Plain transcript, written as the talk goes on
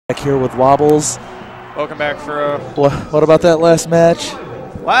Back here with Wobbles. Welcome back for a... What about that last match?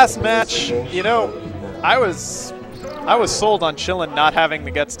 Last match, you know, I was sold on Chillin not having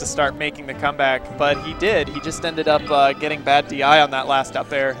the guts to start making the comeback, but he did. He just ended up getting bad DI on that last up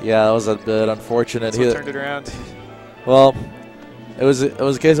there. Yeah, that was a bit unfortunate. So he turned it around. Well, it was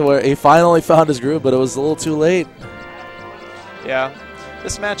a case of where he finally found his groove, but it was a little too late. Yeah.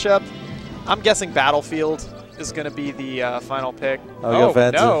 This matchup, I'm guessing Battlefield is going to be the final pick. Oh,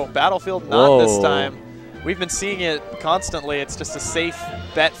 no, Battlefield not this time. We've been seeing it constantly. It's just a safe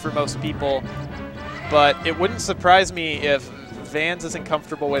bet for most people. But it wouldn't surprise me if VaNz isn't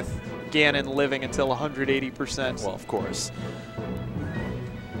comfortable with Ganon living until 180%. Well, of course.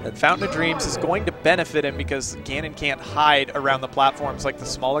 And Fountain of Dreams is going to benefit him because Ganon can't hide around the platforms like the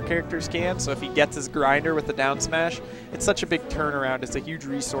smaller characters can. So if he gets his grinder with the down smash, it's such a big turnaround. It's a huge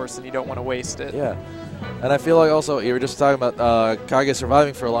resource and you don't want to waste it. Yeah. And I feel like also, you were just talking about Kage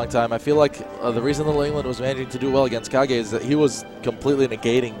surviving for a long time. I feel like the reason Little England was managing to do well against Kage is that he was completely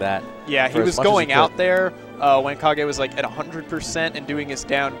negating that. Yeah, he was going out there when Kage was like at 100% and doing his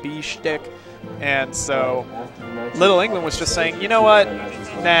down B shtick. And so Little England was just saying, you know what,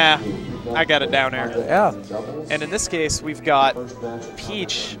 nah, I got a down air. Yeah. And in this case, we've got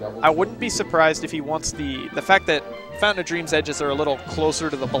Peach. I wouldn't be surprised if he wants the fact that Fountain of Dreams edges are a little closer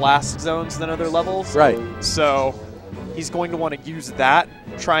to the blast zones than other levels. Right. So he's going to want to use that,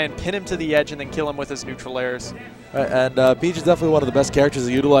 try and pin him to the edge, and then kill him with his neutral airs. Right, and Peach is definitely one of the best characters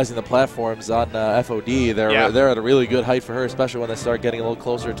at utilizing the platforms on FOD. They're at a really good height for her, especially when they start getting a little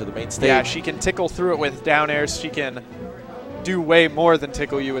closer to the main stage. Yeah, she can tickle through it with down airs. She can do way more than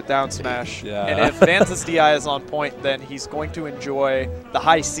tickle you with down smash. Yeah. And if VaNz's DI is on point, then he's going to enjoy the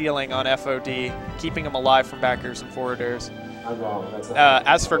high ceiling on FOD, keeping him alive from back airs and forward airs.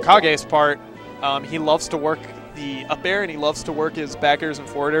 As for Kage's part, he loves to work the up air and he loves to work his back airs and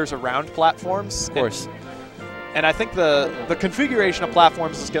forward airs around platforms. Of course. And I think the configuration of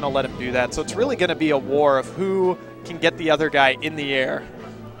platforms is going to let him do that. So it's really going to be a war of who can get the other guy in the air.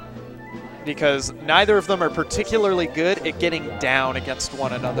 Because neither of them are particularly good at getting down against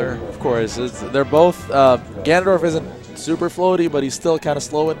one another. Of course. They're both... Ganondorf isn't super floaty, but he's still kind of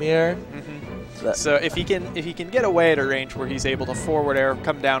slow in the air. Mm-hmm. So if he can get away at a range where he's able to forward air,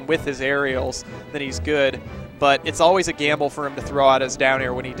 come down with his aerials, then he's good. But it's always a gamble for him to throw out his down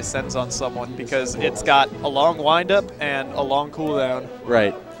air when he descends on someone because it's got a long windup and a long cooldown.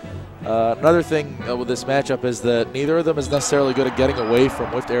 Right. Another thing with this matchup is that neither of them is necessarily good at getting away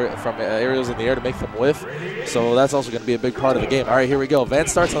from aerials in the air to make them whiff. So that's also going to be a big part of the game. All right, here we go. VaNz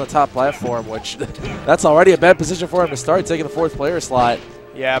starts on the top platform, which that's already a bad position for him to start, taking the 4th player slot.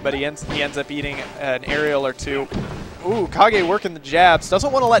 Yeah, but he ends up eating an aerial or two. Ooh, Kage working the jabs.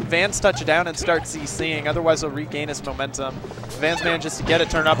 Doesn't want to let VaNz touch down and start CCing, otherwise he'll regain his momentum. VaNz manages to get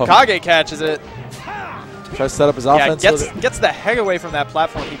it turned up. Kage catches it. Tries to set up his offense. Yeah, gets the heck away from that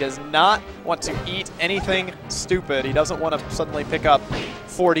platform. He does not want to eat anything stupid. He doesn't want to suddenly pick up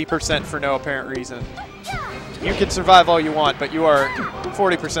 40% for no apparent reason. You can survive all you want, but you are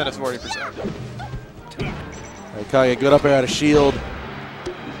 40% is 40%. Right, Kage, good up air out of shield.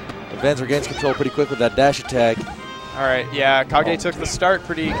 VaNz regains control pretty quick with that dash attack. All right, yeah, Kage took the start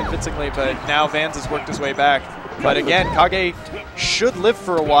pretty convincingly, but now VaNz has worked his way back. But again, Kage should live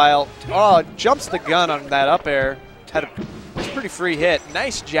for a while. Oh, jumps the gun on that up air. Had a pretty free hit.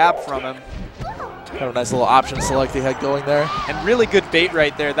 Nice jab from him. Kind of a nice little option select he had going there. And really good bait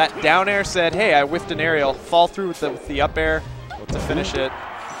right there. That down air said, hey, I whiffed an aerial. Fall through with the up air to finish it.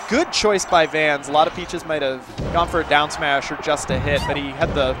 Good choice by VaNz. A lot of Peaches might have gone for a down smash or just a hit, but he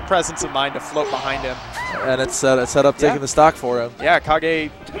had the presence of mind to float behind him. And it's set up taking the stock for him. Yeah,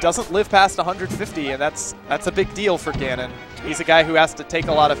 Kage doesn't live past 150, and that's a big deal for Ganon. He's a guy who has to take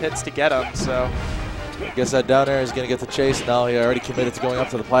a lot of hits to get him, so... I guess that down air is going to get the chase. Now he already committed to going up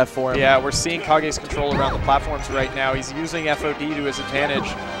to the platform. Yeah, we're seeing Kage's control around the platforms right now. He's using FOD to his advantage.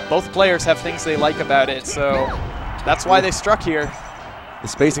 Both players have things they like about it, so that's why they struck here. The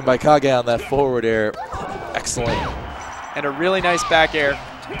spacing by Kage on that forward air, excellent. And a really nice back air.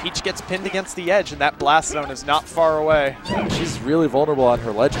 Peach gets pinned against the edge, and that blast zone is not far away. She's really vulnerable on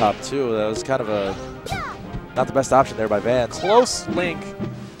her ledge hop, too. That was kind of not the best option there by VaNz. Close link,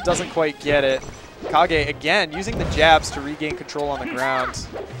 doesn't quite get it. Kage, again, using the jabs to regain control on the ground.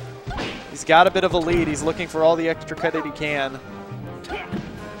 He's got a bit of a lead. He's looking for all the extra credit he can.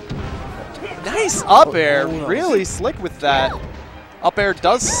 Nice up air. Really slick with that. Up air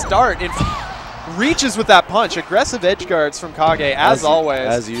does start. It reaches with that punch. Aggressive edge guards from Kage, as always.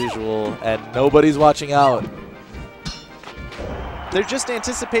 As usual, and nobody's watching out. They're just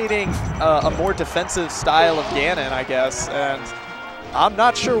anticipating a more defensive style of Ganon, I guess. And I'm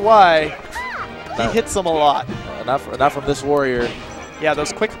not sure why. He hits them a lot. Not from this warrior. Yeah,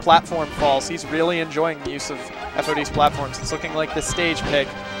 those quick platform falls. He's really enjoying the use of FOD's platforms. It's looking like the stage pick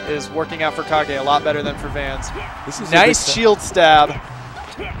is working out for Kage a lot better than for VaNz. This is nice shield stab.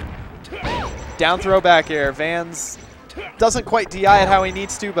 Down throw back air. VaNz doesn't quite DI it how he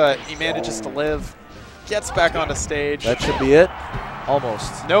needs to, but he manages to live. Gets back onto stage. That should be it.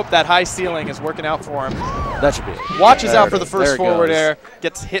 Almost. Nope, that high ceiling is working out for him. That should be it. Watches out for the first forward air.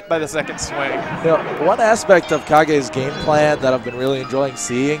 Gets hit by the second swing. You know, one aspect of Kage's game plan that I've been really enjoying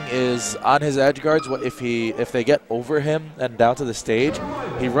seeing is on his edge guards, if they get over him and down to the stage,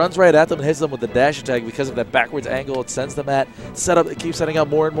 he runs right at them and hits them with the dash attack because of that backwards angle it sends them at. It keeps setting up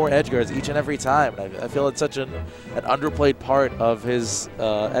more and more edge guards each and every time. And I feel it's such an underplayed part of his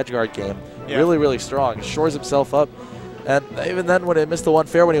edge guard game. Yeah. Really, really strong. Shores himself up. And even then, when he missed the one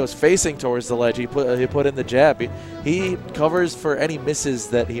fair when he was facing towards the ledge, he put in the jab. He covers for any misses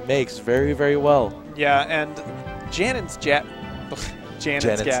that he makes very, very well. Yeah, and Ganon's jab.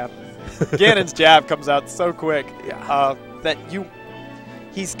 Ganon's jab comes out so quick. Yeah.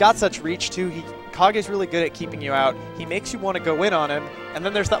 He's got such reach too. Kage's really good at keeping you out. He makes you want to go in on him, and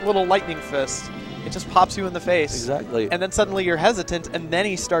then there's that little lightning fist. It just pops you in the face. Exactly. And then suddenly you're hesitant, and then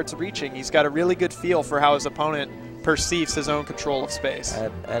he starts reaching. He's got a really good feel for how his opponent perceives his own control of space.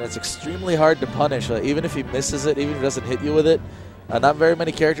 And it's extremely hard to punish. Even if he misses it, even if he doesn't hit you with it, not very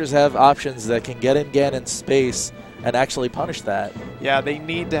many characters have options that can get in Ganon's space and actually punish that. Yeah, they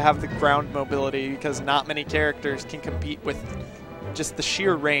need to have the ground mobility because not many characters can compete with just the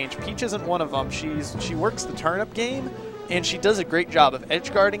sheer range. Peach isn't one of them. She works the turnip game, and she does a great job of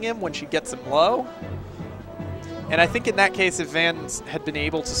edge guarding him when she gets him low. And I think in that case, if VaNz had been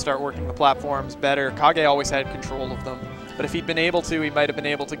able to start working the platforms better, Kage always had control of them. But if he'd been able to, he might have been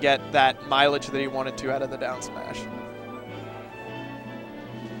able to get that mileage that he wanted to out of the down smash.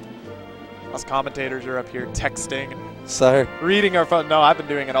 Us commentators are up here texting and Sorry. reading our phone. No, I've been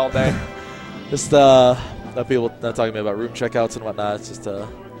doing it all day. Just people not talking to me about room checkouts and whatnot. It's just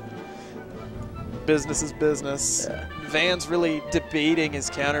business is business. Yeah. VaNz really debating his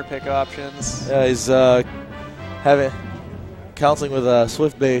counter pick options. Yeah, he's having counseling with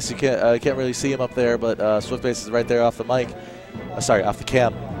Swift Base. You can't really see him up there, but Swift Base is right there off the mic. Sorry, off the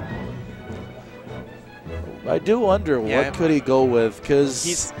cam. I do wonder what could he go with,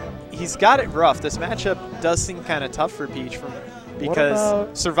 because he's got it rough. This matchup does seem kind of tough for Peach because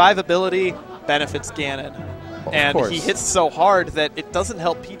survivability benefits Ganon. And he hits so hard that it doesn't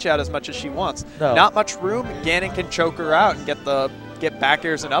help Peach out as much as she wants. No. Not much room. Ganon can choke her out and get back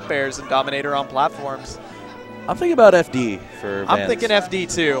airs and up airs and dominate her on platforms. I'm thinking about FD for VaNz. I'm thinking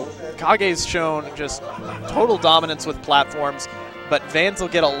FD too. Kage's shown just total dominance with platforms, but VaNz will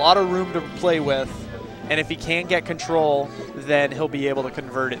get a lot of room to play with, and if he can get control, then he'll be able to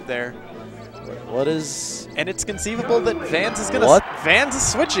convert it there. What is... And it's conceivable that VaNz is going to... VaNz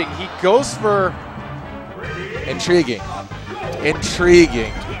is switching. He goes for... Intriguing.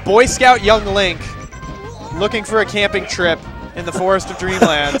 Intriguing. Boy Scout Young Link looking for a camping trip in the Forest of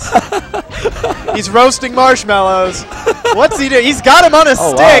Dreamlands. He's roasting marshmallows. What's he doing? He's got him on a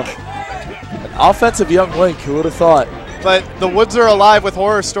stick. Wow. An offensive Young Link, who would have thought? But the woods are alive with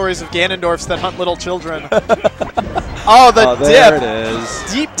horror stories of Ganondorfs that hunt little children. Oh, the dip. There it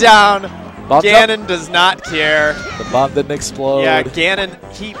is. Deep down, Ganon does not care. The bomb didn't explode. Yeah, Ganon,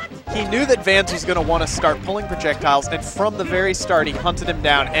 he knew that VaNz was going to want to start pulling projectiles, and from the very start, he hunted him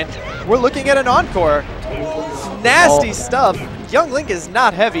down. And we're looking at an encore. Nasty stuff. Young Link is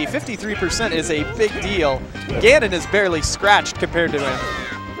not heavy. 53% is a big deal. Ganon is barely scratched compared to him.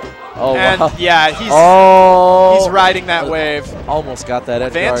 Oh, and wow. Yeah, he's riding that wave. Almost got that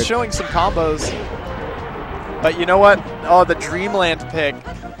edge VaNz guard. showing some combos. But you know what? Oh, the Dreamland pick.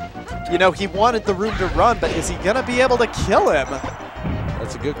 You know, he wanted the room to run, but is he going to be able to kill him?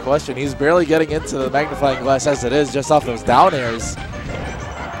 That's a good question. He's barely getting into the magnifying glass as it is, just off those down airs.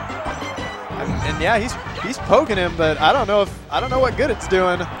 And yeah, he's poking him, but I don't know what good it's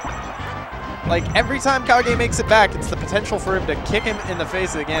doing. Like every time Kage makes it back, it's the potential for him to kick him in the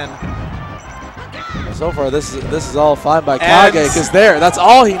face again. So far, this is all fine by Kage, because that's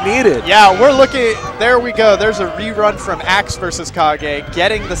all he needed. Yeah, we're looking. There we go. There's a rerun from Axe versus Kage,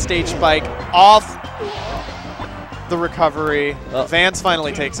 getting the stage spike off the recovery. VaNz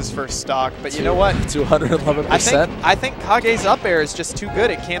finally takes his first stock, but you know what? 211%. I think Kage's up air is just too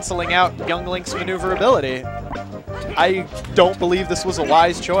good at canceling out Young Link's maneuverability. I don't believe this was a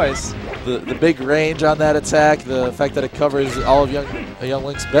wise choice. The big range on that attack, the fact that it covers all of Young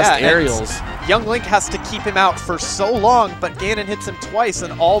Link's best aerials. Young Link has to keep him out for so long, but Ganon hits him twice,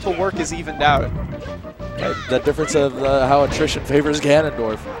 and all the work is evened out. Right? The difference of how attrition favors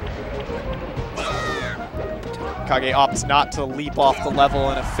Ganondorf. Kage opts not to leap off the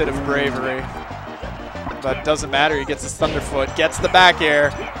level in a fit of bravery. But it doesn't matter. He gets his Thunderfoot, gets the back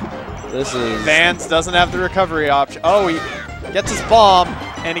air. This is... VaNz doesn't have the recovery option. Oh, he gets his bomb,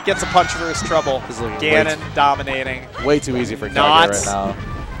 and he gets a punch for his trouble. Ganon dominating. Way too easy for Kage right now.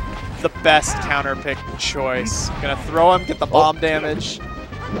 The best counter pick choice. Gonna throw him, get the bomb damage.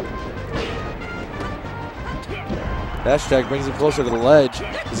 Dash attack brings him closer to the ledge.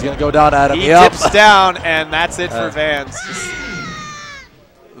 He's gonna go down at him. He dips down, and that's it for VaNz.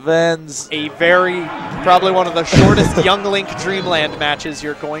 VaNz. A very, probably one of the shortest Young Link Dreamland matches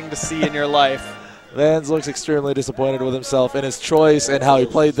you're going to see in your life. VaNz looks extremely disappointed with himself in his choice and how he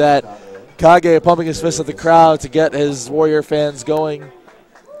played that. Kage pumping his fist at the crowd to get his Warrior fans going.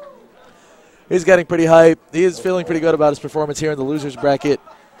 He's getting pretty hyped. He is feeling pretty good about his performance here in the losers bracket.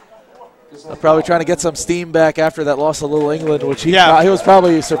 Probably trying to get some steam back after that loss to Little England, which he was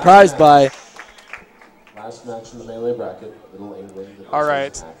probably surprised by. Last match in the Melee bracket, Little England. All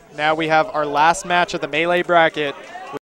right, now we have our last match of the Melee bracket.